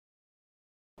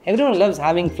Everyone loves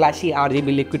having flashy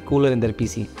RGB liquid cooler in their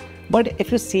PC. But if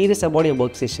you're serious about your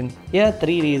workstation, here are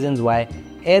 3 reasons why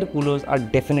air coolers are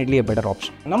definitely a better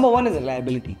option. Number 1 is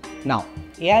reliability. Now,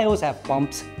 AIOs have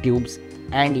pumps, tubes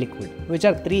and liquid, which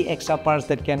are 3 extra parts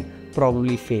that can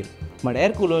probably fail. But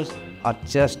air coolers are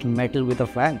just metal with a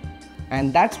fan.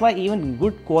 And that's why even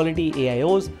good quality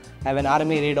AIOs have an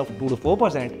RMA rate of 2 to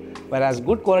 4%, whereas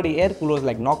good quality air coolers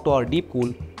like Noctua or Deep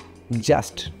Cool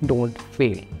just don't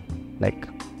fail, like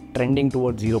trending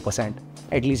towards 0%,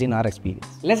 at least in our experience.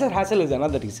 Lesser hassle is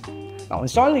another reason. Now,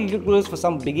 installing liquid coolers for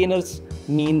some beginners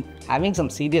mean having some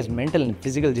serious mental and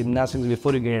physical gymnastics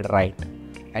before you get it right.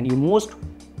 And you most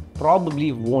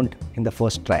probably won't in the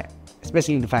first try,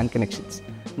 especially in the fan connections.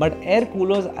 But air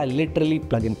coolers are literally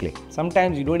plug and play.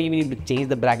 Sometimes you don't even need to change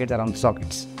the brackets around the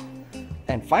sockets.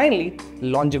 And finally,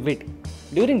 longevity.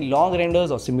 During long renders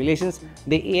or simulations,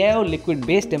 the AIO liquid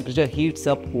base temperature heats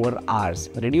up over hours,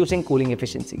 reducing cooling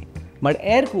efficiency. But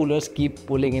air coolers keep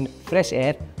pulling in fresh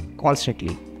air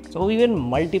constantly. So even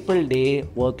multiple day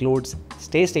workloads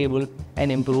stay stable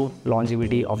and improve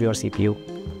longevity of your CPU.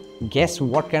 Guess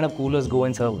what kind of coolers go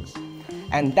in servers?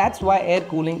 And that's why air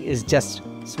cooling is just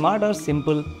smarter,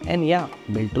 simple, and yeah,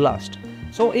 built to last.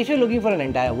 So if you're looking for an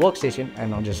entire workstation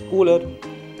and not just cooler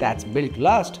that's built to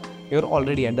last, you're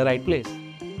already at the right place.